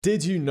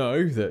Did you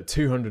know that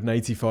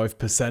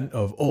 285%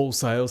 of all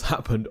sales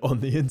happened on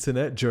the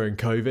internet during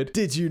COVID?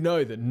 Did you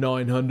know that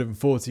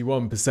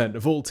 941%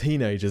 of all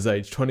teenagers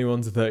aged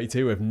 21 to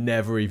 32 have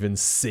never even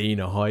seen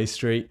a high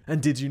street?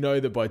 And did you know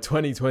that by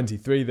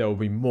 2023 there will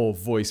be more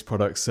voice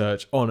product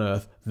search on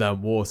Earth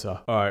than water?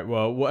 Alright,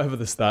 well, whatever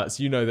the stats,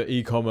 you know that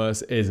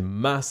e-commerce is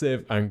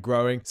massive and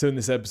growing. So in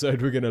this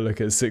episode, we're going to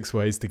look at 6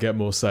 ways to get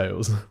more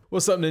sales.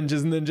 What's up,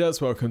 ninjas and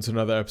ninjas? Welcome to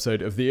another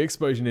episode of the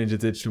Exposure Ninja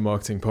Digital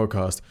Marketing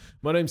Podcast.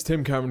 My name's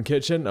Tim Cameron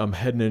Kitchen. I'm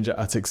head ninja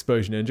at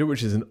Exposure Ninja,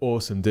 which is an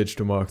awesome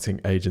digital marketing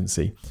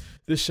agency.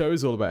 This show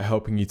is all about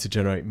helping you to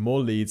generate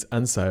more leads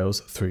and sales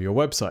through your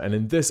website. And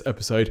in this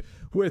episode,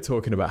 we're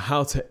talking about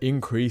how to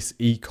increase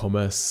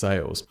e-commerce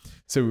sales.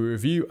 So we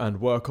review and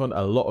work on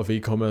a lot of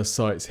e-commerce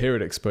sites here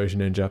at Exposure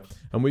Ninja,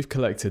 and we've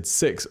collected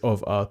 6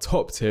 of our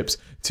top tips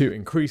to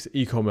increase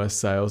e-commerce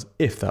sales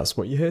if that's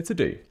what you're here to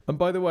do. And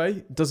by the way,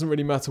 it doesn't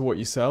really matter what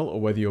you sell or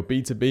whether you're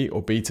B2B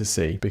or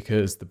B2C,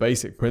 because the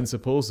basic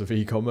principles of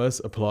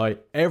e-commerce apply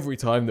every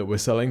time that we're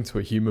selling to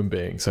a human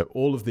being. So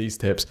all of these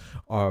tips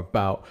are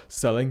about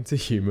selling to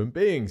human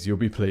beings, you'll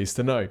be pleased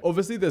to know.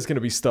 Obviously, there's going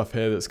to be stuff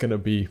here that's going to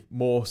be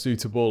more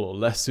suitable or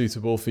less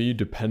suitable for you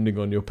depending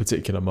on your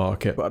particular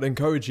market. But I'd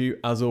encourage you,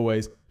 as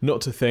always,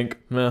 not to think,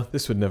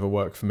 this would never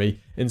work for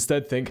me.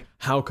 Instead, think,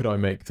 how could I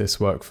make this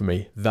work for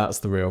me? That's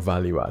the real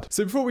value add.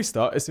 So before we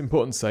start, it's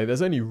important to say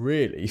there's only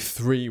really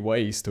 3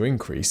 ways to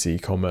increase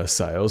e-commerce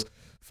sales.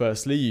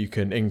 Firstly, you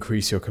can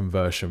increase your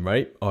conversion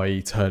rate,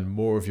 i.e. turn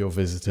more of your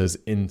visitors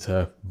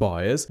into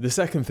buyers. The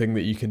second thing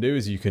that you can do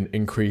is you can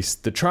increase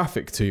the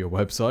traffic to your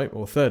website,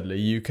 or thirdly,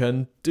 you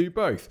can do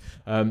both.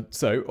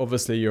 So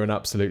obviously you're an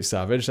absolute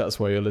savage. That's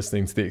why you're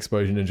listening to the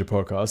Exposure Ninja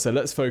podcast. So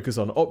let's focus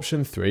on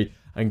option 3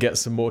 and get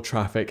some more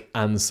traffic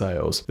and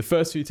sales. The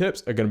first few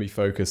tips are going to be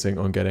focusing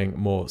on getting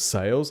more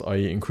sales,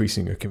 i.e.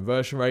 increasing your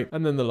conversion rate.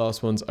 And then the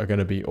last ones are going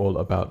to be all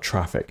about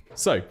traffic.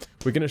 So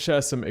we're going to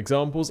share some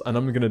examples and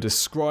I'm going to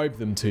describe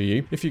them to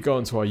you. If you go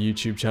onto our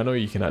YouTube channel,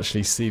 you can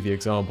actually see the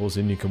examples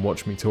and you can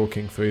watch me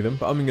talking through them.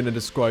 But I'm going to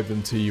describe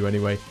them to you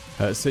anyway,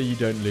 so you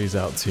don't lose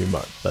out too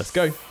much. Let's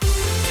go.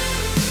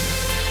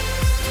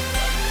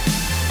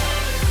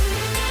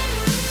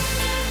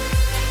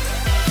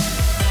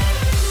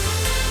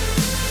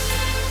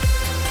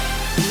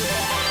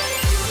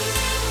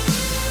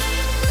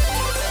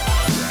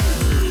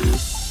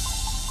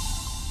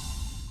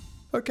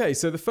 Okay,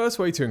 so the first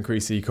way to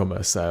increase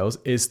e-commerce sales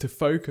is to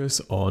focus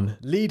on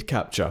lead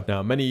capture.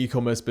 Now, many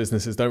e-commerce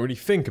businesses don't really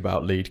think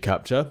about lead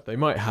capture. They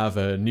might have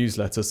a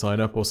newsletter sign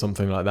up or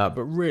something like that,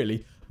 but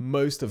really,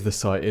 most of the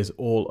site is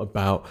all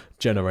about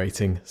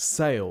generating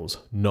sales,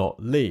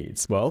 not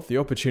leads. Well, the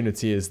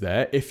opportunity is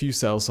there if you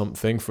sell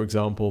something, for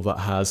example, that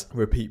has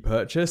repeat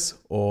purchase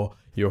or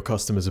your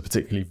customers are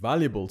particularly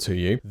valuable to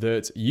you,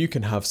 that you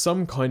can have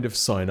some kind of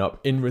sign up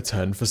in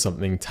return for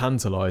something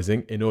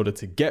tantalizing in order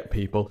to get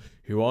people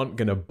who aren't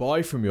going to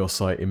buy from your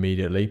site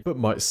immediately, but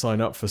might sign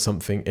up for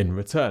something in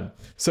return.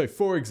 So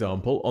for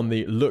example, on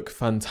the Look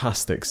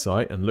Fantastic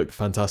site, and Look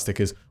Fantastic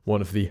is one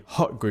of the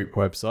Hut Group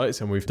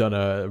websites, and we've done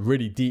a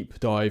really deep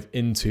dive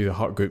into the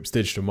Hut Group's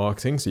digital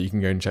marketing, so you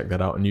can go and check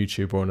that out on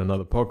YouTube or on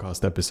another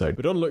podcast episode.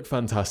 But on Look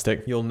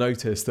Fantastic, you'll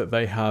notice that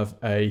they have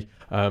a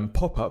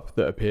pop-up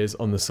that appears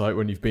on the site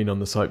when you've been on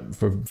the site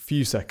for a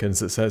few seconds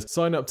that says,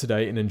 sign up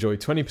today and enjoy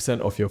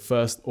 20% off your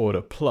first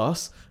order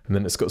plus, and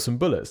then it's got some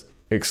bullets.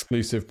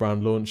 Exclusive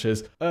brand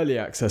launches, early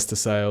access to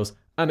sales,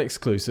 and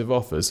exclusive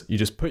offers. You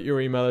just put your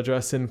email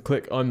address in,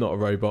 click I'm not a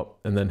robot,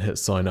 and then hit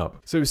sign up.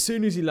 So as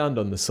soon as you land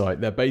on the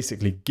site, they're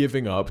basically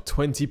giving up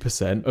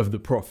 20% of the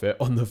profit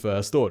on the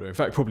first order. In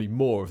fact, probably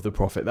more of the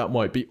profit. That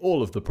might be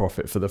all of the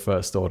profit for the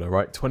first order,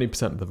 right?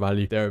 20% of the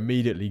value, they're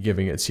immediately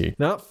giving it to you.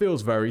 Now, that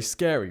feels very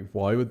scary.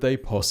 Why would they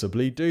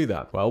possibly do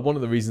that? Well, one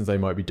of the reasons they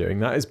might be doing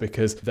that is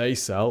because they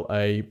sell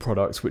a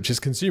product which is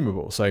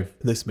consumable. So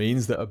this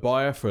means that a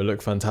buyer for a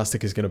Look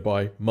Fantastic is going to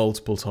buy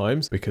multiple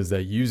times because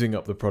they're using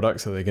up the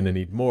product, so they're going to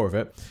need more of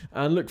it.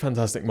 And Look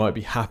Fantastic might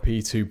be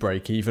happy to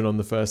break even on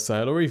the first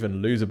sale or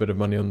even lose a bit of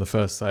money on the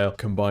first sale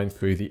combined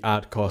through the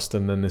ad cost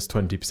and then this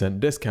 20%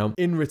 discount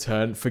in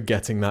return for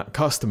getting that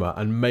customer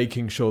and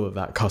making sure that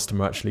that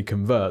customer actually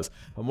converts.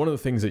 And one of the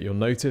things that you'll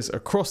notice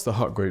across the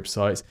Hut Group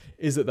sites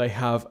is that they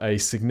have a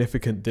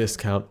significant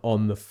discount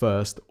on the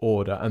first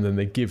order, and then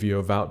they give you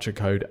a voucher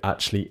code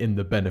actually in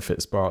the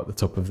benefits bar at the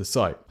top of the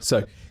site.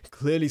 So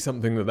clearly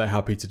something that they're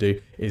happy to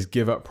do is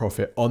give up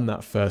profit on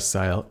that first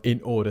sale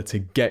in order to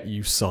get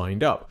you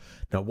signed up.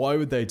 Now, why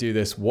would they do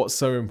this? What's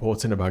so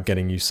important about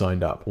getting you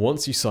signed up?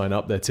 Once you sign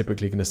up, they're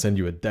typically going to send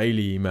you a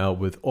daily email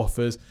with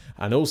offers.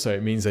 And also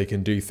it means they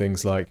can do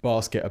things like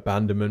basket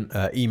abandonment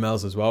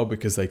emails as well,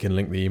 because they can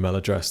link the email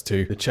address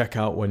to the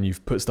checkout when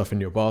you've put stuff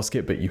in your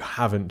basket, but you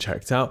haven't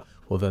checked out.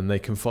 Well, then they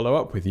can follow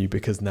up with you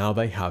because now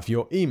they have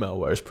your email,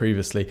 whereas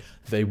previously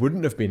they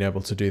wouldn't have been able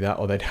to do that,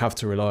 or they'd have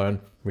to rely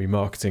on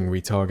remarketing,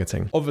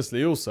 retargeting.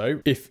 Obviously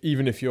also,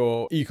 even if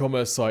your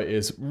e-commerce site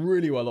is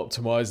really well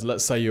optimized,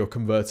 let's say you're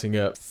converting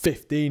at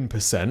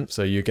 15%,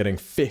 so you're getting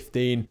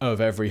 15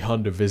 of every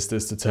 100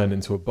 visitors to turn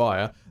into a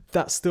buyer,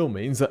 that still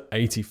means that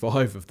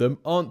 85 of them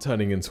aren't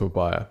turning into a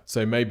buyer.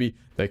 So maybe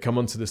they come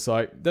onto the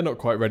site, they're not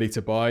quite ready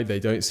to buy, they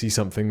don't see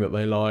something that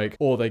they like,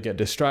 or they get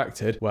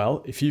distracted.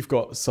 Well, if you've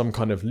got some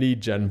kind of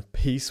lead gen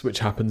piece which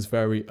happens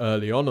very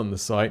early on the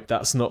site,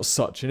 that's not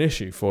such an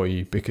issue for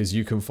you because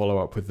you can follow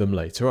up with them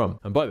later on.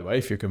 And by the way,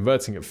 if you're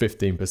converting at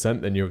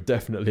 15%, then you're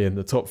definitely in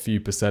the top few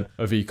percent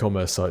of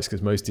e-commerce sites,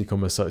 because most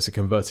e-commerce sites are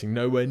converting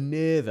nowhere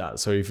near that.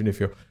 So even if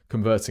you're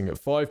converting at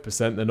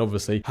 5%, then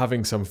obviously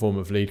having some form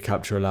of lead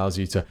capture allows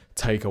you to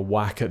take a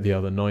whack at the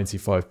other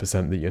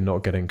 95% that you're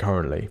not getting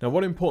currently. Now,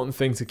 one important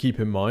thing to keep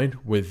in mind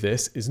with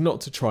this is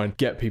not to try and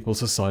get people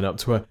to sign up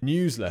to a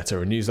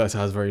newsletter. A newsletter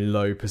has very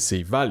low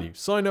perceived value.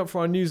 Sign up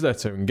for our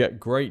newsletter and get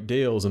great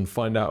deals and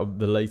find out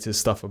the latest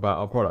stuff about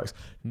our products.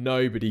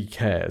 Nobody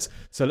cares.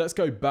 So let's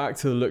go back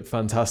to the Look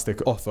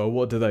Fantastic offer.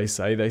 What do they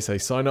say? They say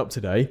sign up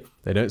today.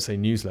 They don't say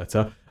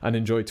newsletter, and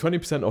enjoy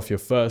 20% off your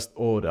first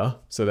order.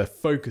 So they're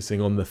focusing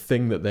on the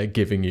thing that they're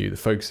giving you. They're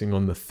focusing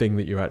on the thing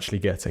that you're actually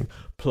getting.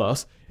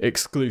 Plus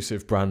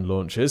exclusive brand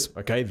launches.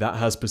 Okay, that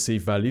has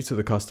perceived value to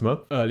the customer.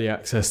 Early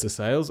access to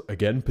sales.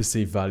 Again,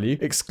 perceived value.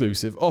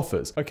 Exclusive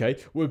offers. Okay,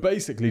 we're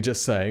basically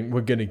just saying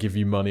we're going to give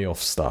you money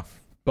off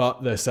stuff.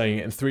 But they're saying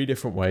it in 3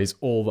 different ways,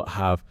 all that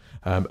have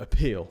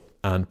appeal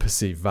and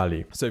perceived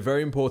value. So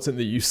very important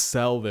that you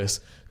sell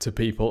this to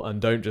people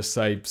and don't just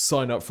say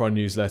sign up for our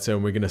newsletter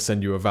and we're going to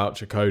send you a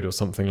voucher code or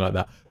something like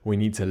that. We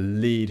need to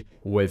lead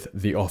with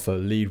the offer,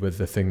 lead with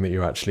the thing that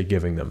you're actually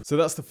giving them. So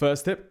that's the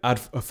first tip,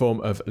 add a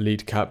form of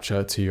lead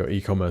capture to your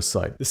e-commerce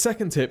site. The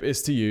second tip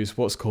is to use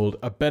what's called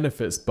a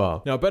benefits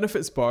bar. Now, a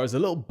benefits bar is a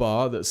little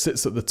bar that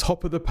sits at the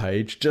top of the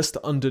page just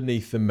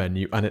underneath the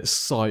menu, and it's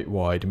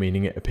site-wide,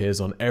 meaning it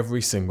appears on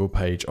every single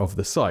page of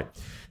the site.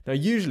 Now,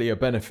 usually a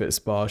benefits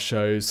bar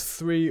shows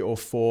 3 or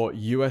 4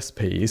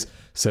 USPs.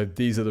 So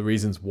these are the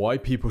reasons why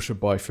people should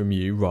buy from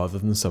you rather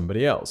than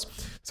somebody else.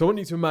 So I want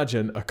you to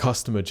imagine a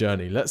customer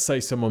journey. Let's say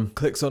someone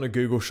clicks on a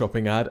Google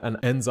Shopping ad and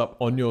ends up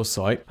on your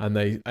site, and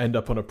they end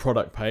up on a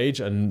product page,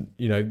 and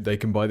they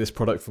can buy this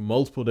product from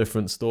multiple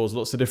different stores,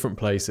 lots of different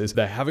places.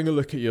 They're having a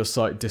look at your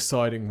site,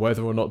 deciding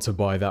whether or not to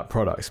buy that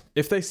product.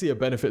 If they see a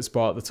benefits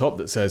bar at the top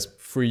that says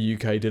free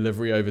UK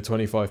delivery over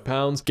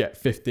 £25,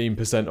 get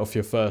 15% off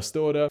your first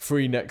order,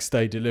 free next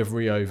day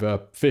delivery over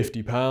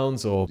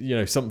 £50,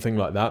 or something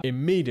like that,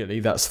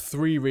 immediately that's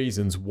 3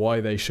 reasons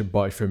why they should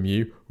buy from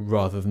you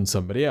rather than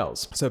somebody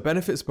else. So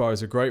benefits bar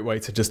is a great way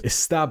to just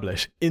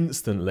establish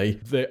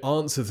instantly the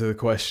answer to the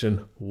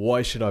question,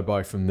 why should I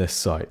buy from this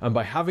site? And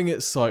by having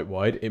it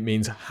site-wide, it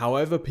means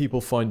however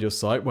people find your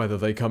site, whether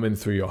they come in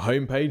through your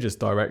homepage as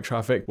direct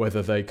traffic,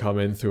 whether they come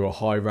in through a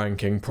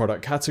high-ranking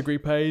product category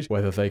page,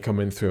 whether they come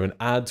in through an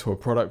ad to a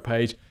product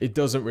page, it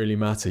doesn't really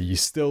matter. You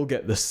still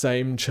get the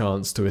same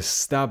chance to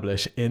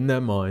establish in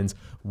their minds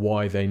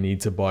why they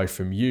need to buy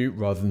from you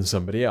rather than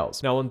somebody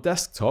else. Now on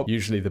desktop,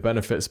 usually the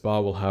benefits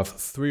bar will have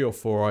 3 or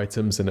 4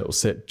 items and it will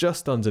sit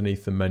just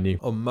underneath the menu.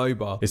 On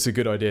mobile, it's a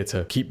good idea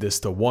to keep this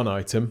to 1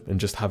 item and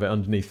just have it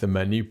underneath the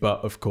menu.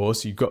 But of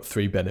course, you've got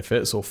 3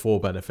 benefits or 4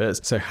 benefits.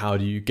 So how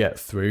do you get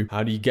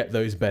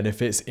those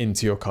benefits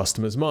into your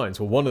customers' minds?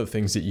 Well, one of the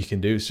things that you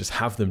can do is just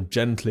have them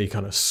gently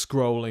kind of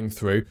scrolling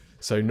through.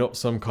 So not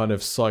some kind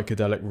of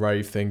psychedelic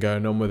rave thing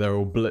going on where they're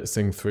all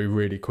blitzing through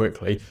really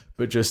quickly,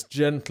 but just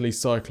gently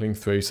cycling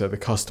through so the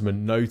customer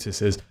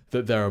notices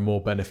that there are more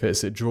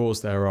benefits. It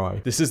draws their eye.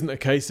 This isn't a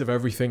case of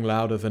everything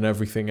louder than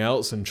everything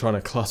else and trying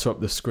to clutter up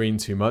the screen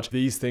too much.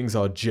 These things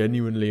are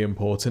genuinely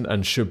important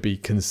and should be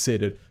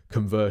considered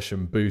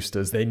conversion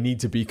boosters. They need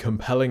to be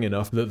compelling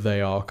enough that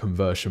they are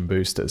conversion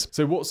boosters.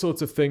 So what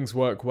sorts of things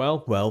work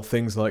well? Well,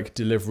 things like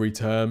delivery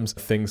terms,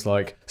 things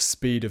like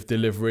speed of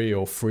delivery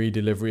or free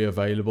delivery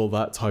available,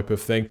 that type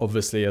of thing.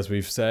 Obviously, as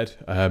we've said,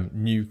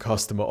 new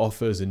customer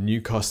offers and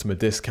new customer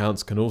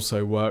discounts can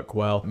also work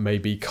well.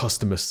 Maybe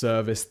customer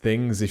service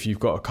things. If you've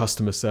got a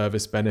customer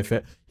service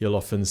benefit, you'll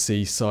often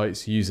see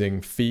sites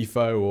using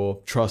FIFO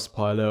or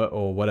Trustpilot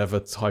or whatever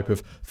type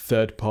of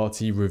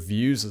third-party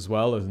reviews as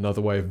well as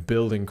another way of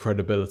building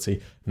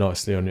credibility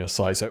nicely on your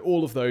site. So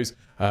all of those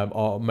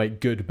make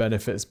good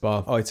benefits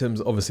bar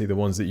items. Obviously, the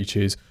ones that you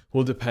choose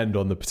will depend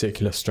on the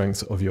particular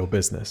strengths of your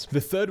business.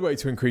 The third way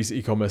to increase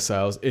e-commerce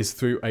sales is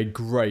through a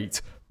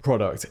great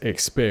product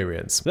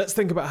experience. Let's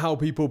think about how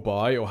people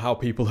buy or how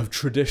people have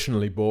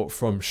traditionally bought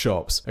from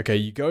shops. Okay,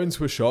 you go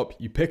into a shop,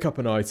 you pick up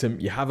an item,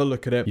 you have a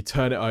look at it, you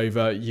turn it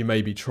over, you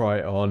maybe try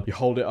it on, you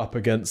hold it up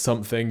against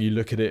something, you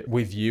look at it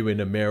with you in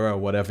a mirror or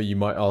whatever, you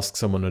might ask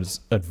someone as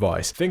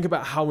advice. Think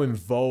about how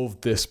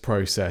involved this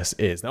process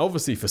is. Now,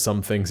 obviously for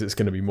some things it's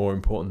going to be more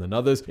important than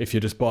others. If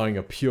you're just buying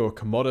a pure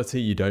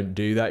commodity, you don't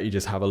do that. You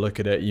just have a look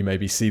at it, you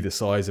maybe see the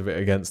size of it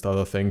against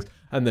other things,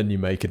 and then you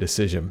make a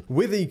decision.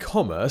 With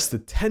e-commerce, the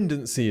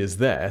tendency is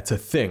there to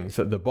think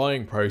that the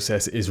buying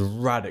process is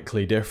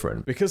radically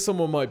different. Because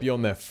someone might be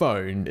on their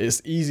phone,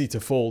 it's easy to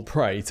fall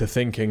prey to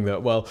thinking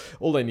that, well,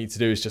 all they need to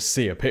do is just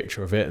see a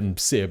picture of it and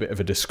see a bit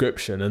of a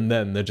description, and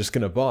then they're just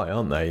going to buy,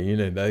 aren't they?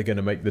 They're going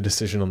to make the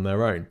decision on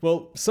their own.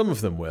 Well, some of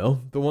them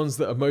will. The ones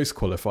that are most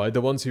qualified, the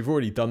ones who've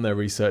already done their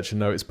research and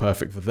know it's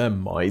perfect for them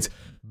might.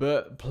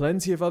 but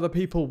plenty of other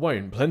people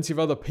won't. Plenty of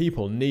other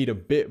people need a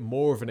bit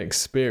more of an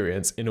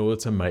experience in order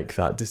to make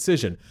that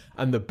decision.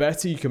 And the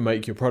better you can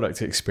make your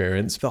product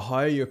experience, the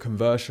higher your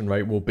conversion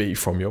rate will be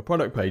from your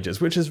product pages,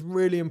 which is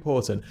really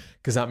important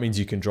because that means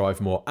you can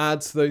drive more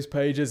ads to those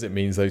pages. It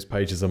means those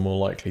pages are more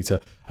likely to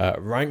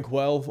rank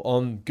well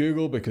on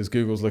Google because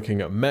Google's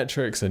looking at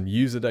metrics and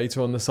user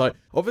data on the site.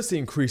 Obviously,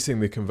 increasing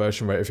the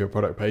conversion rate of your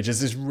product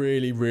pages is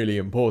really, really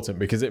important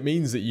because it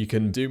means that you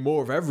can do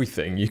more of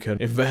everything. You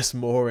can invest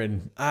more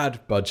in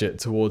ad budget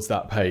towards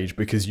that page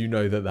because you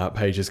know that that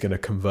page is going to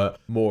convert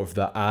more of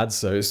that ad,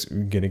 so it's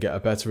going to get a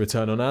better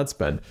return on ad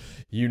spend.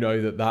 You know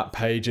that that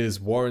page is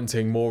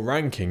warranting more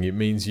ranking. It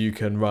means you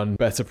can run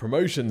better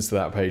promotions to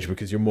that page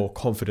because you're more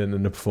confident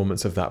in the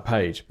performance of that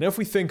page. Now, if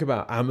we think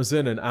about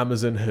Amazon, and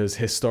Amazon has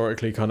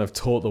historically kind of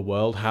taught the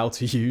world how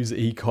to use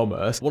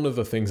e-commerce, one of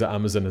the things that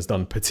Amazon has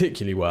done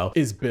particularly well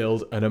is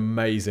build an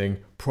amazing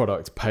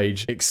product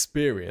page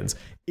experience,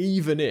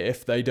 even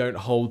if they don't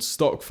hold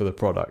stock for the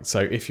product. So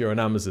if you're an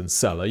Amazon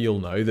seller, you'll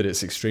know that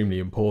it's extremely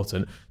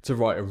important to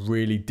write a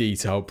really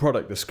detailed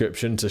product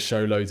description, to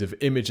show loads of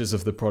images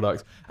of the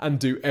product and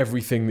do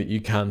everything that you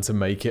can to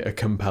make it a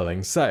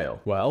compelling sale.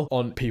 Well,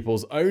 on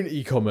people's own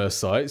e-commerce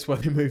sites,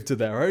 when they move to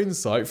their own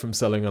site from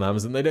selling on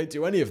Amazon, they don't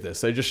do any of this.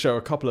 They just show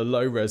a couple of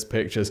low-res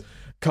pictures,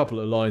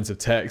 couple of lines of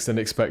text and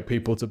expect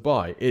people to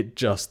buy. It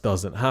just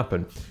doesn't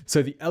happen.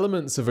 So the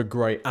elements of a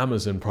great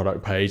Amazon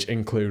product page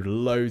include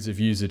loads of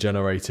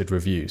user-generated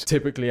reviews.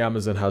 Typically,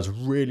 Amazon has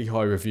really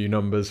high review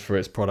numbers for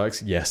its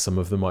products. Yes, some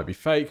of them might be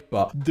fake,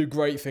 but the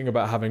great thing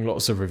about having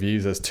lots of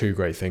reviews, there's two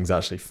great things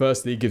actually.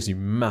 Firstly, it gives you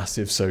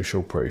massive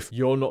social proof.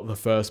 You're not the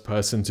first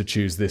person to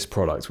choose this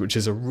product, which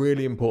is a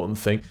really important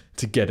thing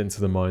to get into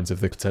the minds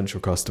of the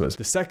potential customers.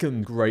 The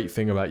second great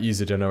thing about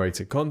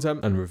user-generated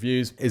content and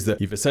reviews is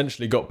that you've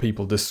essentially got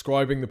people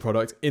describing the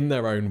product in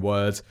their own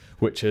words,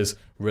 which is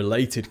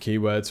related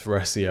keywords for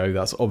SEO.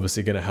 That's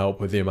obviously going to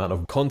help with the amount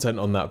of content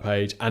on that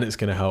page, and it's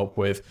going to help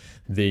with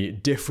the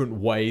different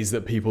ways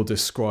that people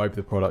describe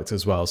the product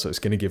as well. So it's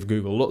going to give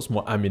Google lots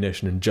more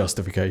ammunition and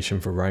justification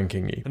for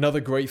ranking you. Another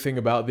great thing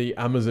about the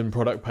Amazon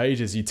product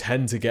page is you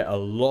tend to get a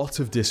lot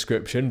of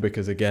description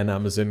because, again,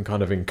 Amazon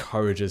kind of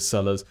encourages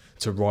sellers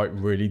to write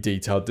really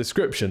detailed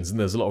descriptions, and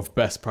there's a lot of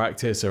best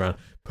practice around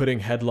putting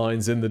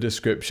headlines in the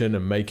description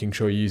and making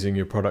sure you're using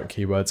your product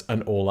keywords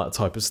and all that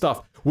type of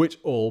stuff, which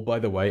all, by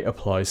the way,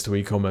 applies to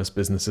e-commerce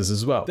businesses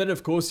as well. Then,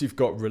 of course, you've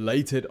got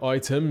related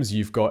items.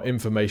 You've got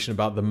information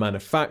about the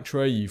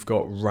manufacturer. You've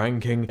got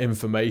ranking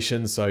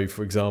information. So,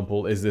 for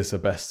example, is this a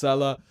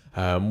bestseller?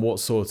 What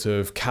sort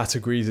of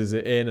categories is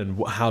it in,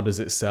 and how does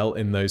it sell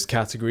in those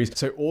categories?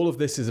 So all of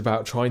this is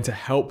about trying to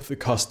help the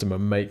customer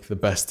make the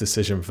best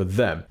decision for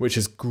them, which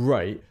is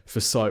great for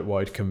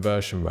site-wide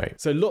conversion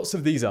rate. So lots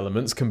of these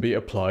elements can be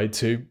applied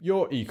to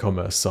your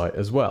e-commerce site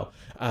as well.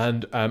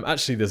 And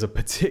actually, there's a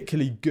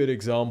particularly good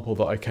example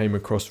that I came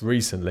across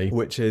recently,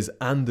 which is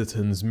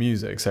Anderton's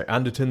Music. So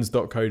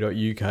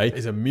andertons.co.uk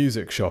is a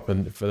music shop.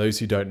 And for those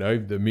who don't know,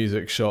 the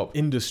music shop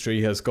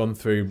industry has gone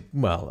through,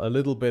 well, a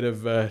little bit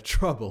of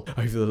trouble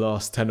over the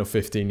last 10 or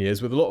 15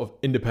 years, with a lot of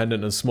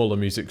independent and smaller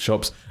music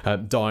shops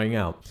dying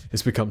out.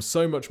 It's become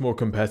so much more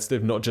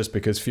competitive, not just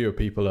because fewer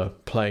people are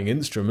playing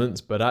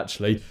instruments, but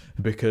actually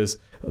because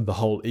the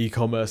whole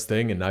e-commerce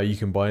thing, and now you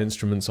can buy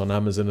instruments on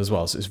Amazon as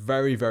well. So it's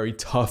very, very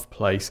tough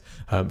place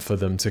for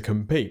them to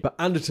compete. But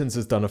Anderton's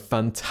has done a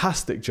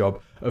fantastic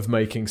job of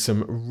making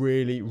some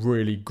really,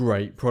 really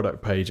great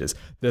product pages.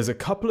 There's a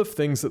couple of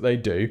things that they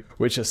do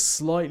which are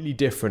slightly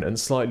different and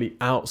slightly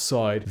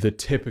outside the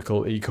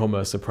typical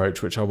e-commerce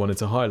approach, which I wanted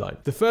to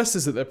highlight. The first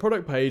is that their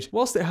product page,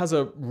 whilst it has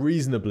a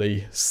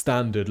reasonably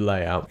standard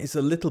layout, it's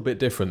a little bit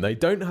different. They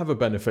don't have a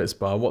benefits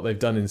bar. What they've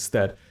done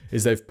instead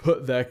is they've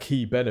put their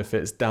key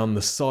benefits down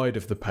the side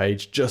of the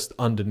page, just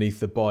underneath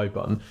the buy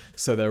button.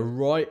 So they're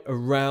right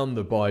around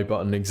the buy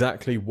button,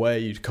 exactly where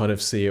you'd kind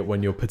of see it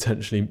when you're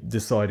potentially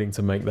deciding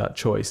to make that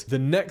choice. The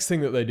next thing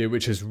that they do,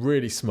 which is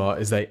really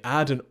smart, is they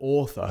add an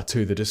author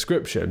to the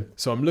description.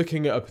 So I'm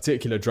looking at a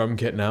particular drum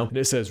kit now, and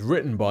it says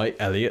written by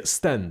Elliot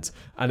Stent,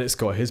 and it's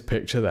got his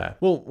picture there.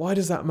 Well, why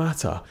does that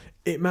matter?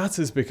 It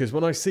matters because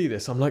when I see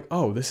this, I'm like,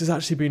 oh, this has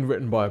actually been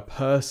written by a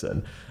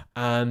person,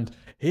 and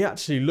he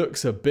actually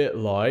looks a bit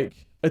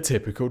like a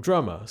typical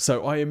drummer.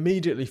 So I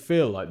immediately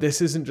feel like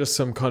this isn't just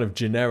some kind of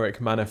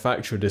generic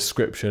manufacturer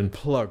description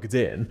plugged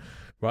in,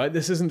 right?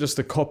 This isn't just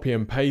a copy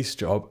and paste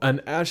job.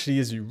 And actually,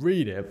 as you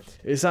read it,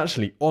 it's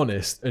actually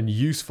honest and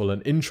useful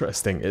and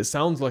interesting. It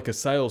sounds like a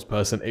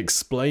salesperson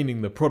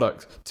explaining the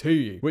product to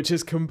you, which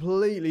is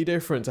completely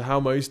different to how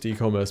most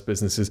e-commerce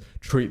businesses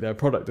treat their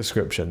product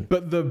description.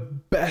 But the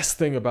best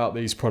thing about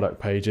these product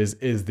pages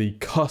is the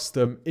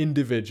custom,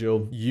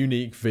 individual,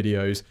 unique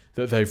videos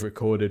that they've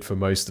recorded for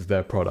most of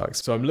their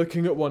products. So I'm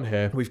looking at one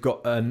here. We've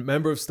got a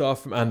member of staff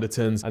from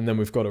Anderton's, and then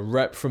we've got a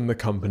rep from the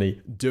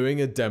company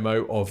doing a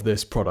demo of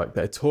this product.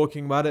 They're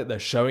talking about it, they're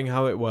showing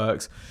how it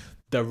works.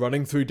 They're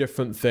running through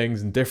different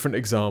things and different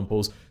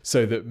examples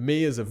so that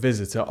me as a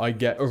visitor, I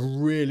get a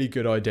really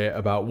good idea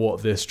about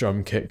what this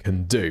drum kit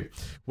can do.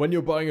 When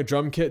you're buying a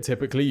drum kit,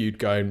 typically you'd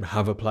go and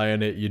have a play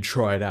on it, you'd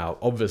try it out.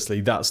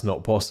 Obviously, that's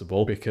not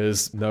possible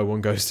because no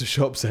one goes to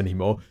shops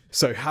anymore.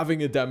 So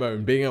having a demo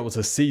and being able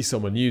to see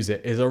someone use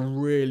it is a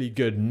really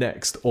good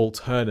next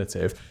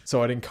alternative.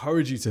 So I'd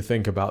encourage you to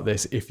think about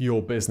this if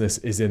your business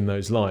is in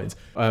those lines.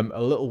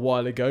 A little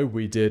while ago,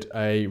 we did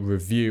a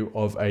review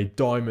of a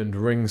diamond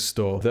ring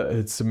store that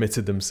had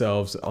submitted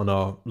themselves on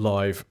our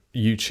live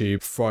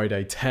YouTube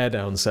Friday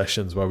teardown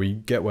sessions where we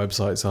get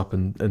websites up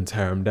and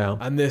tear them down.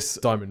 And this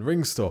diamond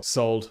ring store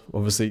sold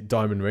obviously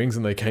diamond rings,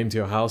 and they came to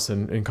your house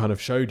and kind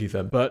of showed you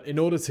them. But in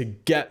order to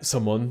get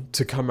someone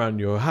to come around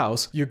your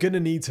house, you're going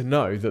to need to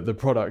know that the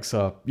products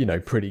are,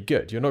 pretty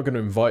good. You're not going to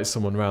invite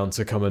someone around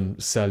to come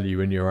and sell you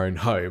in your own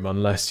home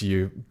unless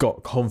you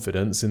got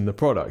confidence in the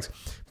product.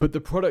 But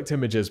the product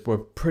images were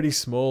pretty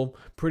small,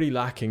 pretty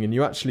lacking, and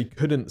you actually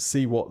couldn't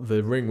see what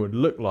the ring would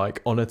look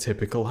like on a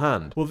typical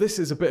hand. Well, this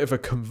is a bit of a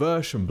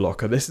conversion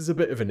blocker. This is a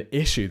bit of an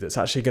issue that's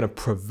actually going to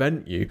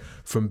prevent you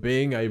from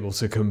being able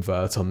to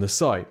convert on the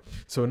site.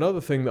 So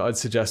another thing that I'd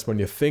suggest when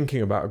you're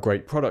thinking about a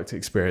great product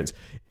experience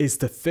is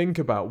to think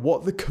about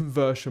what the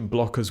conversion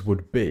blockers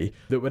would be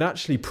that would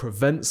actually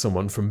prevent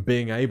someone from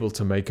being able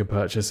to make a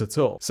purchase at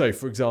all. So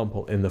for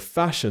example, in the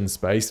fashion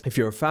space, if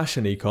you're a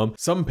fashion e-com,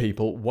 some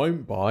people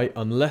won't buy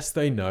unless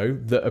they know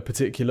that a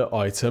particular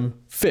item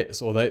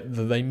fits, or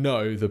they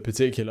know the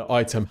particular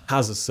item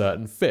has a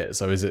certain fit.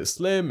 So is it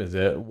slim? Is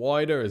it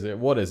wider? Is it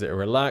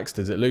relaxed?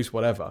 Is it loose?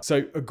 Whatever.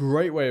 So a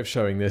great way of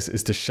showing this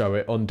is to show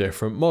it on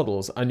different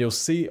models. And you'll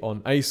see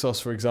on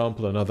ASOS, for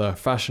example, and other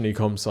fashion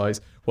e-com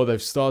sites, what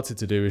they've started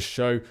to do is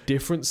show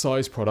different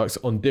size products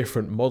on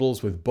different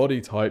models with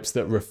body types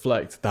that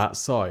reflect that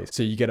size.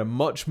 So you get a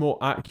much more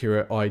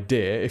accurate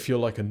idea if you're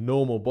like a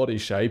normal body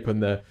shape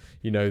and the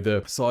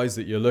size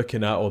that you're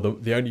looking at, or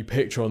the only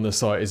picture on the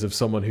site is of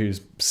someone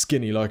who's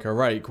skinny like a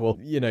rake. Well,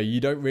 you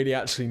don't really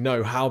actually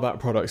know how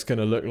that product's going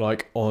to look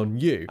like on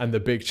you. And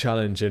the big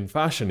challenge in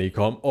fashion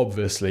e-com,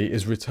 obviously,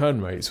 is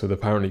return rates, with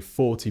apparently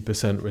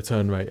 40%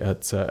 return rate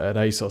at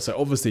ASOS. So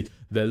obviously,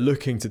 they're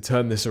looking to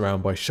turn this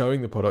around by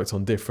showing the product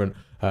on different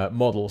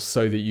models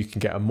so that you can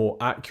get a more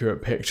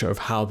accurate picture of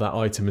how that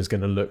item is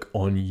going to look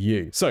on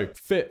you. So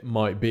fit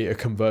might be a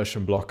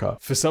conversion blocker.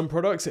 For some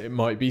products, it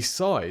might be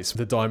size.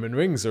 The diamond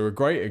rings are a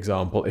great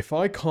example. If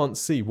I can't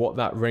see what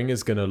that ring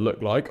is going to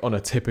look like on a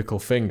typical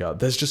finger,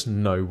 there's just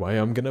no way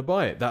I'm going to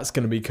buy it. That's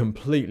going to be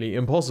completely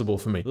impossible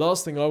for me.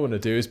 Last thing I want to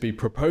do is be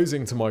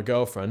proposing to my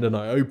girlfriend and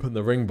I open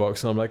the ring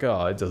box and I'm like,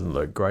 oh, it doesn't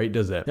look great,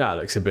 does it? Yeah, it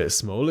looks a bit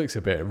small, looks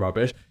a bit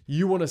rubbish.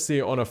 You want to see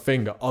it on a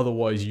finger,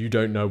 otherwise you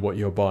don't know what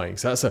you're buying.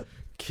 So that's a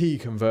key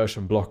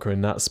conversion blocker in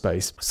that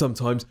space.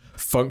 Sometimes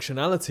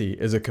functionality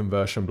is a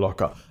conversion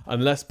blocker.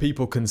 Unless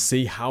people can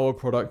see how a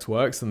product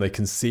works and they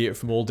can see it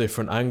from all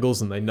different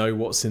angles and they know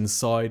what's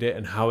inside it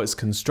and how it's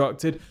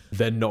constructed,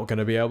 they're not going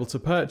to be able to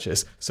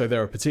purchase. So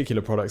there are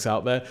particular products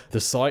out there, the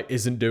site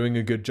isn't doing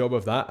a good job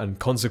of that, and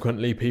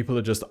consequently people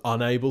are just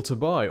unable to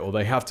buy, or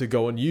they have to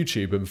go on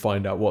YouTube and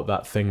find out what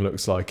that thing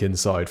looks like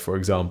inside. For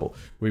example,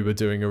 we were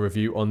doing a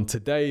review on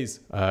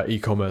today's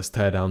e-commerce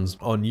teardowns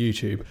on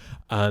YouTube,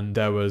 and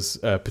there was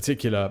a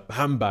particular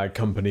handbag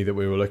company that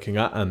we were looking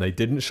at, and they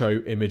didn't show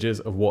images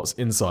of what's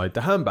inside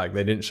the handbag.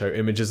 They didn't show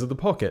images of the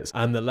pockets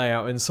and the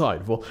layout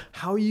inside. Well,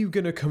 how are you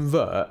going to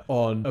convert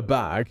on a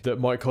bag that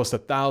might cost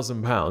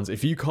 £1,000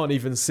 if you can't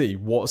even see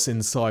what's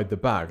inside the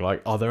bag?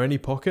 Like, are there any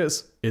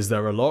pockets? Is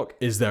there a lock?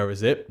 Is there a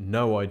zip?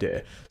 No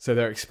idea. So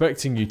they're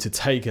expecting you to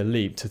take a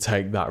leap to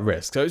take that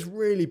risk. So it's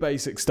really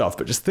basic stuff,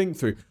 but just think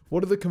through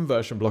what are the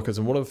conversion blockers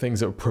and what are the things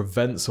that would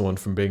prevent someone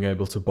from being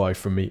able to buy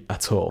from me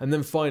at all. And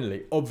then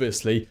finally,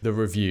 obviously, the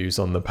reviews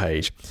on the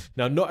page.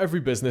 Now, not every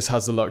business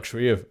has the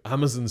luxury of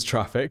Amazon's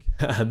traffic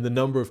and the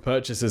number of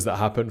purchases that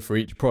happen for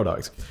each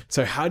product.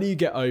 So how do you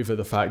get over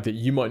the fact that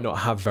you might not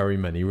have very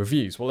many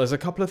reviews? Well, there's a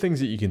couple of things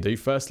that you can do.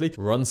 Firstly,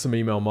 run some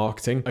email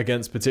marketing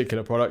against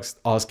particular products,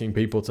 asking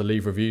people to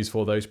leave reviews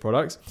for those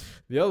products.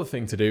 The other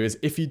thing to do is,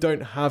 if you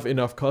don't have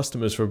enough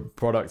customers for a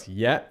product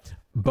yet,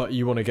 but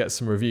you want to get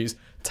some reviews,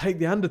 take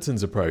the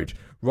Andertons approach.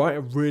 Write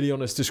a really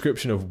honest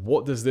description of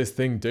what does this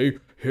thing do,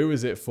 who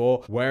is it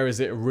for, where is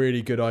it a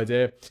really good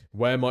idea,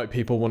 where might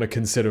people want to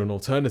consider an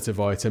alternative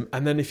item,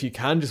 and then if you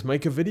can, just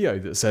make a video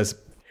that says,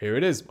 here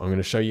it is. I'm going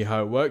to show you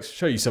how it works,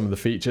 show you some of the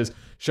features,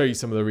 show you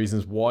some of the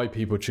reasons why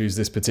people choose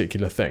this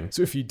particular thing.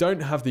 So if you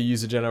don't have the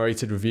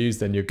user-generated reviews,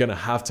 then you're going to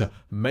have to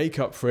make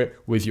up for it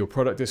with your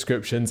product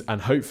descriptions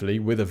and hopefully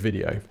with a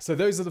video. So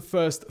those are the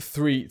first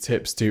 3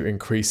 tips to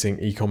increasing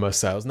e-commerce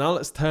sales. Now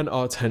let's turn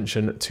our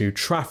attention to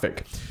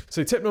traffic.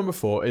 So tip number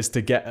 4 is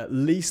to get at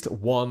least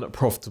one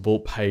profitable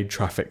paid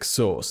traffic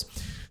source.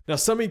 Now,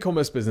 some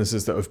e-commerce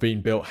businesses that have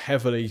been built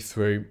heavily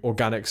through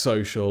organic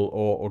social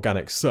or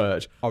organic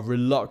search are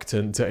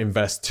reluctant to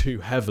invest too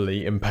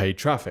heavily in paid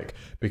traffic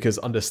because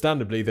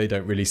understandably, they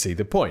don't really see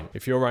the point.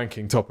 If you're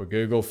ranking top of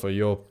Google for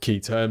your key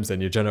terms, then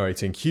you're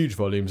generating huge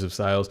volumes of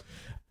sales.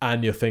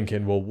 and you're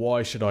thinking, well,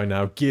 why should I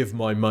now give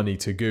my money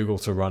to Google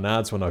to run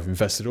ads when I've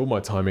invested all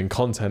my time in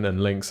content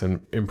and links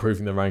and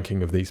improving the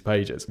ranking of these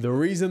pages? The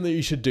reason that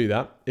you should do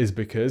that is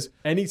because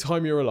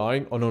anytime you're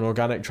relying on an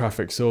organic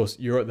traffic source,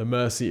 you're at the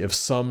mercy of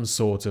some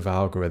sort of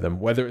algorithm,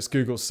 whether it's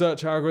Google's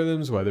search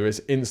algorithms, whether it's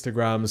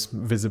Instagram's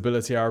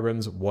visibility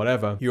algorithms,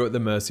 whatever, you're at the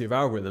mercy of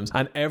algorithms.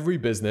 And every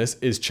business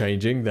is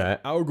changing their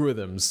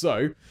algorithms.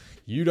 So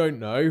you don't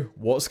know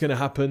what's going to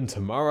happen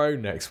tomorrow,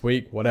 next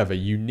week, whatever.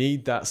 You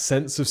need that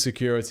sense of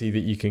security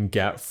that you can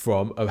get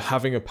from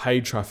having a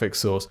paid traffic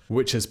source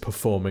which is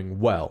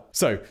performing well.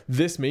 So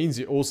this means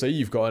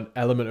you've got an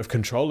element of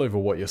control over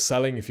what you're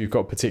selling. If you've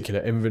got particular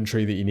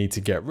inventory that you need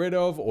to get rid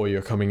of, or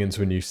you're coming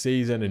into a new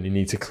season and you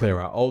need to clear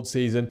out old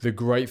season, the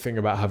great thing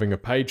about having a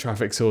paid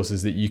traffic source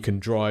is that you can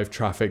drive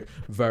traffic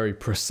very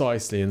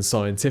precisely and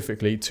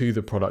scientifically to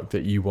the product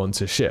that you want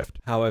to shift.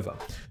 However,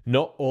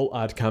 not all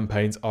ad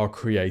campaigns are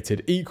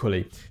created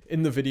equally.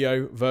 In the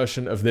video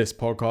version of this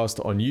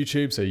podcast on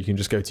YouTube, so you can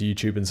just go to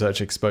YouTube and search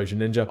Exposure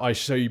Ninja, I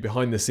show you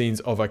behind the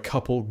scenes of a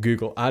couple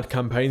Google ad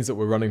campaigns that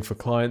we're running for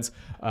clients,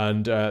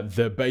 and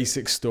the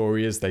basic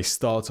story is they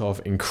start off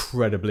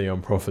incredibly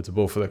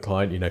unprofitable for the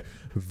client,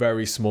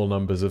 very small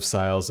numbers of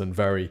sales and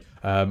very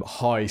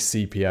high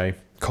CPA,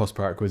 cost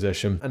per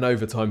acquisition, and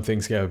over time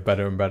things get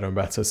better and better and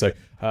better. So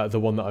the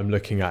one that I'm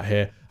looking at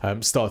here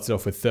started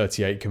off with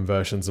 38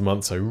 conversions a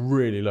month, so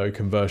really low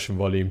conversion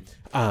volume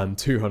and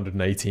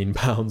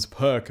 £218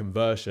 per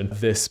conversion.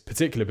 This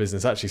particular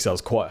business actually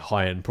sells quite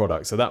high-end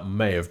products, so that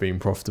may have been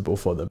profitable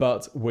for them.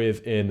 But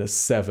within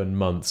 7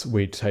 months,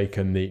 we'd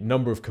taken the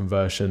number of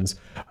conversions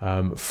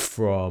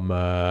from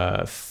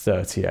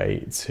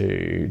 38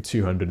 to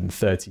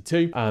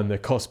 232, and the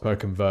cost per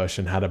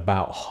conversion had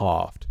about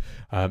halved.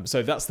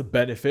 So that's the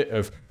benefit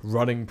of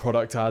running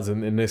product ads,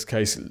 and in this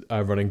case,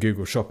 running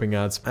Google Shopping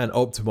ads and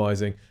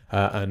optimizing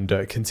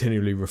and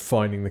continually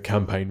refining the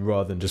campaign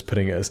rather than just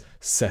putting it as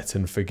set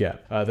and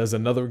forget. There's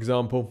another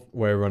example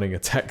where we're running a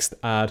text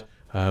ad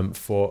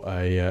for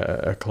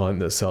a client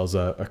that sells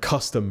a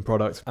custom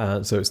product,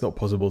 and so it's not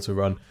possible to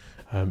run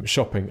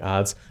shopping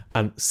ads,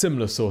 and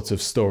similar sort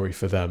of story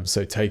for them.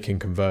 So taking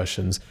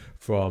conversions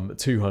from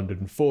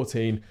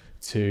 214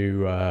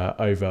 to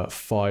over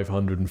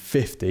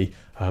 550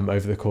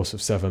 over the course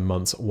of 7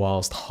 months,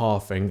 whilst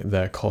halving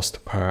their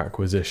cost per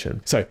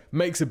acquisition. So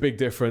makes a big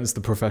difference,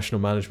 the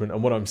professional management.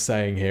 And what I'm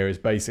saying here is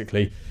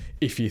basically,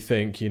 if you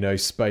think,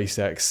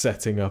 SpaceX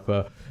setting up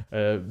a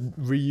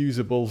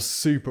reusable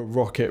super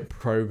rocket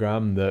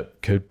program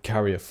that could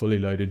carry a fully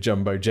loaded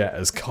jumbo jet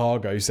as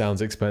cargo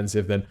sounds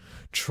expensive, then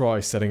try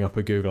setting up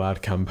a Google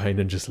ad campaign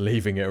and just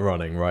leaving it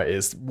running, right?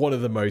 It's one of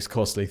the most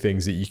costly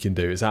things that you can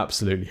do. It's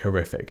absolutely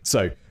horrific.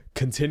 So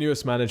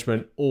continuous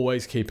management,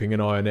 always keeping an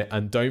eye on it,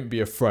 and don't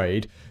be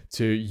afraid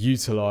to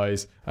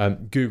utilize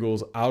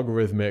Google's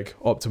algorithmic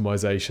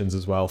optimizations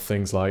as well.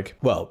 Things like,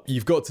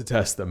 you've got to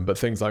test them, but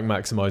things like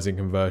maximizing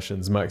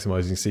conversions,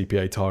 maximizing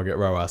CPA target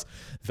ROAS,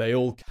 they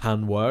all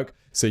can work.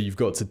 So you've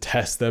got to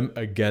test them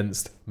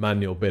against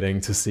manual bidding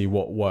to see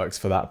what works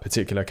for that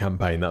particular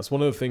campaign. That's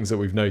one of the things that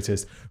we've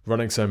noticed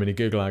running so many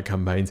Google ad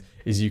campaigns,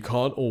 is you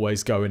can't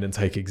always go in and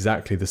take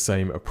exactly the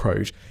same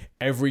approach.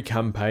 Every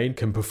campaign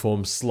can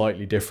perform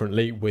slightly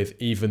differently with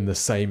even the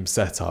same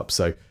setup.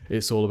 So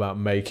it's all about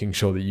making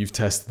sure that you've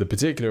tested the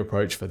particular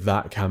approach for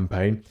that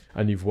campaign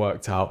and you've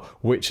worked out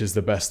which is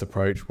the best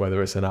approach,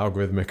 whether it's an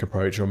algorithmic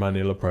approach or a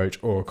manual approach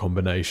or a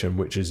combination,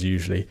 which is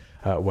usually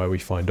where we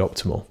find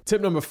optimal.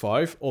 Tip number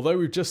 5, although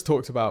we've just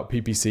talked about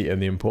PPC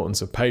and the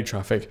importance of paid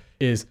traffic,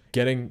 is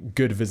getting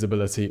good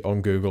visibility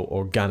on Google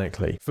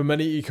organically. For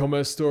many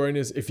e-commerce store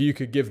owners, if you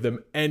could give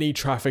them any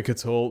traffic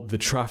at all, the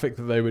traffic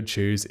that they would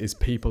choose is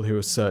people who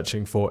are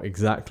searching for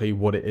exactly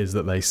what it is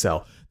that they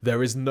sell.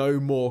 There is no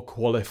more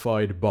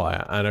qualified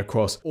buyer, and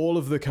across all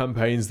of the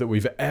campaigns that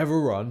we've ever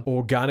run,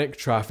 organic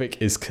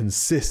traffic is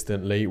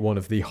consistently one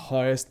of the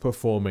highest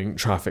performing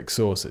traffic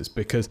sources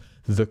because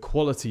the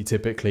quality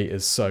typically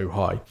is so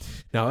high.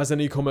 Now, as an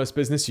e-commerce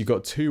business, you've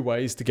got 2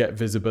 ways to get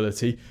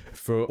visibility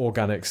for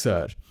organic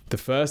search. The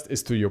first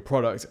is through your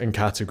product and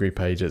category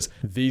pages.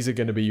 These are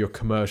going to be your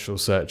commercial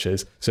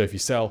searches. So if you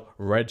sell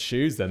red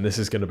shoes, then this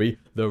is going to be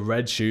the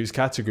red shoes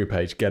category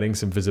page, getting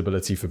some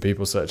visibility for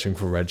people searching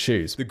for red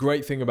shoes. The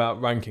great thing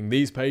about ranking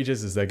these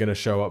pages is they're going to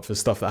show up for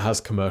stuff that has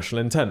commercial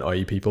intent,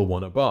 i.e. people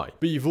want to buy.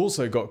 But you've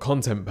also got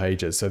content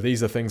pages. So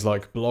these are things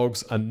like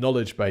blogs and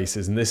knowledge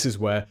bases. And this is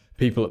where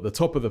people at the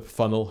top of the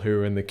funnel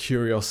who are in the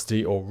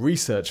curiosity or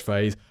research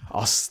phase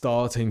are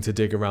starting to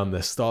dig around.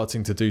 They're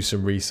starting to do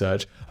some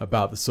research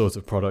about the sort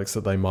of products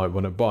that they might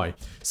want to buy.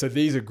 So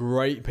these are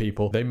great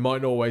people. They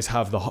might not always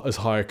have as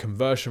high a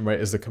conversion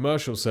rate as the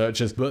commercial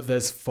searchers, but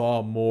there's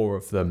far more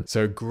of them.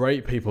 So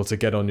great people to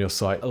get on your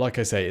site. Like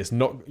I say, it's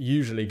not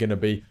usually going to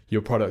be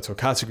your product or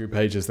category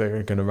pages that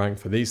are going to rank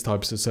for these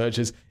types of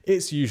searches.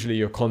 It's usually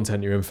your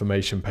content, your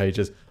information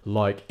pages,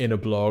 like in a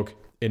blog,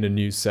 in a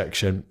news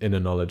section in a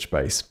knowledge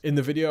base. In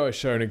the video, I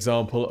show an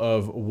example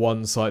of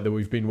one site that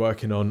we've been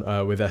working on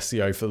with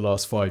SEO for the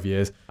last 5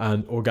 years,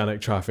 and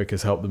organic traffic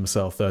has helped them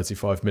sell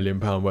 £35 million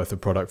worth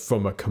of product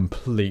from a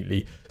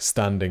completely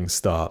standing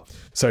start.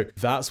 So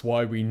that's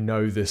why we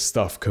know this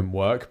stuff can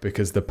work,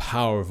 because the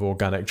power of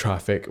organic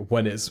traffic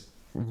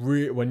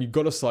when you've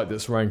got a site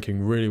that's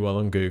ranking really well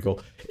on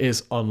Google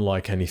is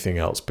unlike anything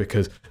else,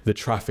 because the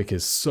traffic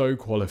is so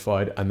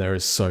qualified and there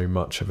is so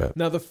much of it.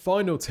 Now, the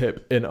final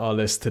tip in our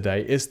list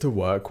today is to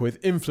work with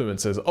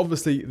influencers.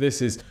 Obviously,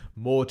 this is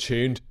more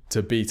tuned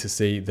to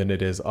B2C than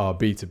it is our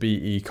B2B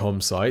e-com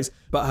sites.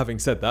 But having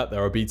said that,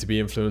 there are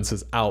B2B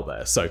influencers out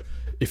there. So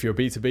if you're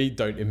B2B,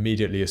 don't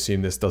immediately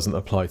assume this doesn't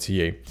apply to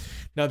you.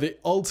 Now, the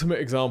ultimate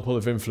example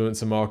of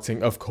influencer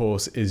marketing, of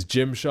course, is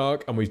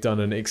Gymshark, and we've done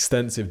an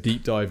extensive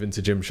deep dive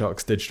into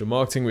Gymshark's digital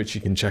marketing, which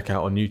you can check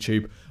out on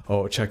YouTube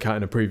or check out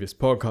in a previous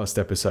podcast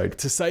episode.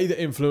 To say that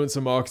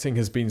influencer marketing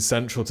has been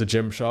central to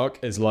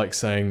Gymshark is like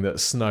saying that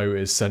snow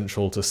is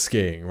central to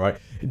skiing, right?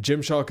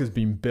 Gymshark has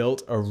been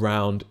built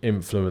around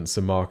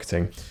influencer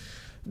marketing.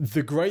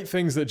 The great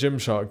things that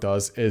Gymshark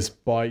does is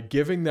by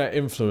giving their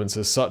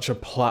influencers such a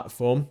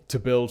platform to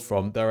build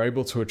from, they're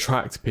able to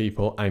attract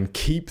people and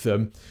keep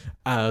them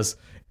as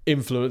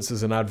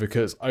influencers and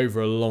advocates over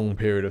a long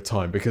period of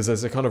time, because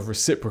there's a kind of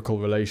reciprocal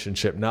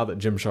relationship. Now that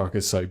Gymshark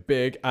is so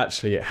big,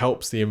 actually it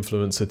helps the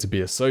influencer to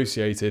be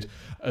associated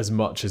as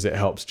much as it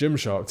helps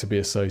Gymshark to be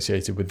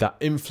associated with that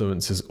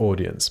influencer's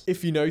audience.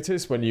 If you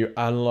notice, when you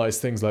analyze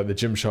things like the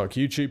Gymshark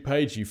YouTube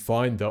page, you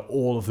find that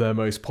all of their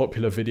most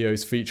popular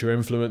videos feature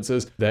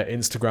influencers. Their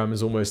Instagram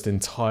is almost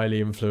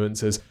entirely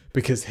influencers,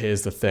 because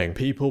here's the thing,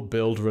 people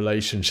build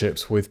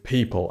relationships with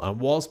people,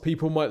 and whilst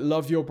people might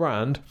love your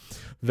brand,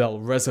 they'll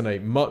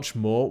resonate much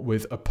more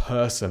with a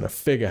person, a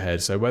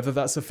figurehead. So whether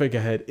that's a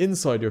figurehead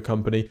inside your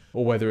company,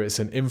 or whether it's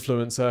an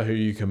influencer who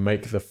you can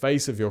make the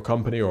face of your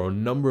company, or a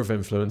number of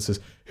influencers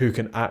who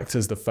can act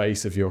as the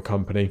face of your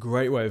company.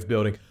 Great way of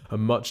building a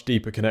much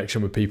deeper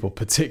connection with people,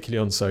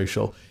 particularly on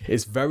social.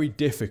 It's very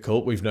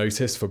difficult, we've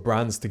noticed, for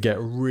brands to get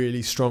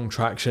really strong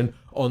traction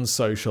on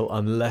social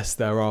unless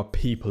there are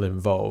people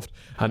involved,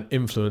 and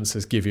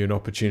influencers give you an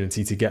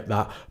opportunity to get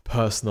that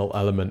personal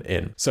element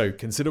in. So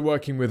consider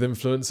working with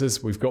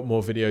influencers. We've got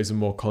more videos and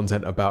more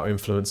content about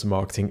influencer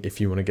marketing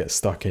if you want to get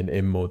stuck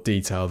in more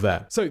detail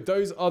there. So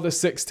those are the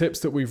 6 tips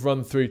that we've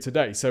run through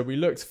today. So we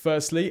looked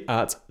firstly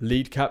at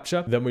lead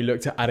capture, then we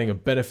looked at adding a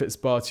benefits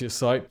bar to your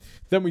site,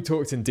 then we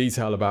talked in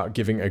detail about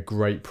giving a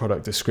great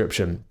product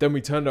description, then we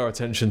turned our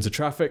attention to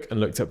traffic and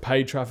looked at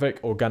paid traffic,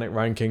 organic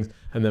rankings,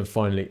 and then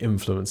finally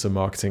influencer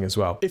marketing as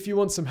well. If you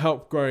want some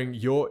help growing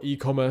your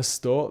e-commerce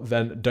store,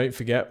 then don't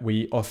forget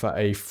we offer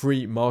a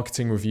free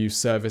marketing review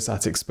service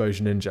at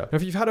Exposure Ninja. Now,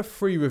 if you've had a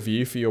free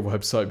review for your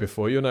website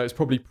before, you'll know it's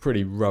probably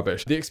pretty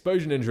rubbish. The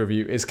Exposure Ninja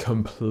review is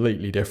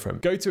completely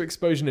different. Go to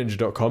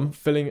exposureninja.com,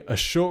 fill in a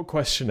short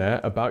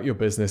questionnaire about your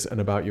business and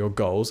about your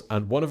goals,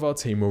 and one of our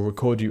team will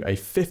record you a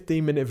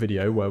 15-minute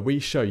video where we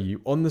show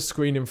you on the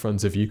screen in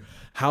front of you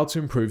how to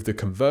improve the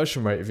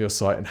conversion rate of your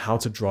site and how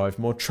to drive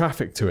more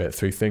traffic to it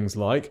through things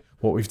like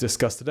what we've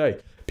discussed today: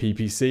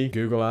 PPC,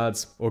 Google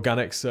Ads,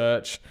 organic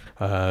search,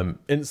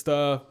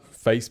 Insta,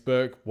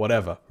 Facebook,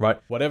 whatever, right?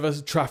 Whatever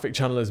traffic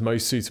channel is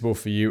most suitable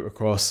for you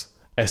across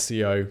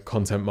SEO,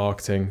 content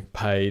marketing,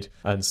 paid,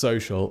 and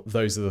social,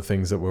 those are the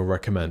things that we'll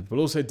recommend. We'll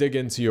also dig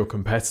into your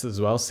competitors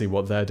as well, see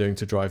what they're doing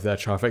to drive their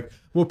traffic.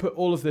 We'll put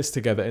all of this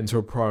together into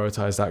a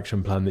prioritized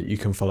action plan that you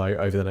can follow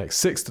over the next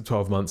 6 to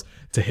 12 months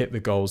to hit the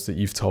goals that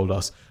you've told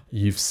us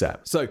you've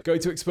set. So go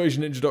to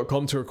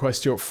exposureninja.com to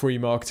request your free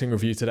marketing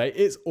review today.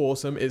 It's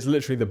awesome. It's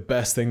literally the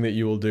best thing that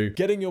you will do.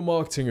 Getting your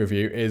marketing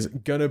review is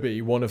going to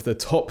be one of the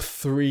top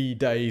 3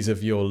 days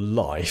of your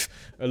life,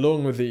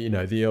 along with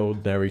the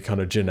ordinary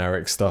kind of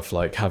generic stuff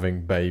like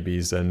having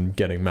babies and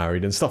getting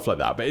married and stuff like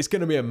that. But it's going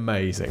to be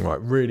amazing, right?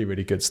 Really,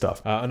 really good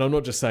stuff. And I'm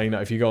not just saying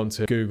that. If you go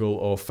onto Google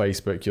or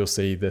Facebook, you'll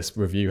see this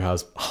review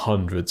has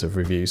hundreds of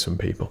reviews from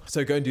people.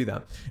 So go and do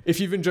that. If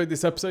you've enjoyed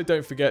this episode,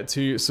 don't forget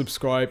to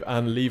subscribe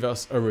and leave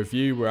us a review.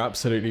 We're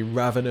absolutely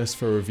ravenous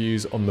for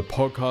reviews on the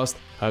podcast.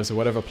 So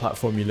whatever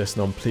platform you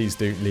listen on, please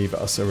do leave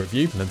us a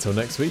review. And until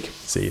next week,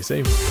 see you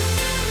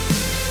soon.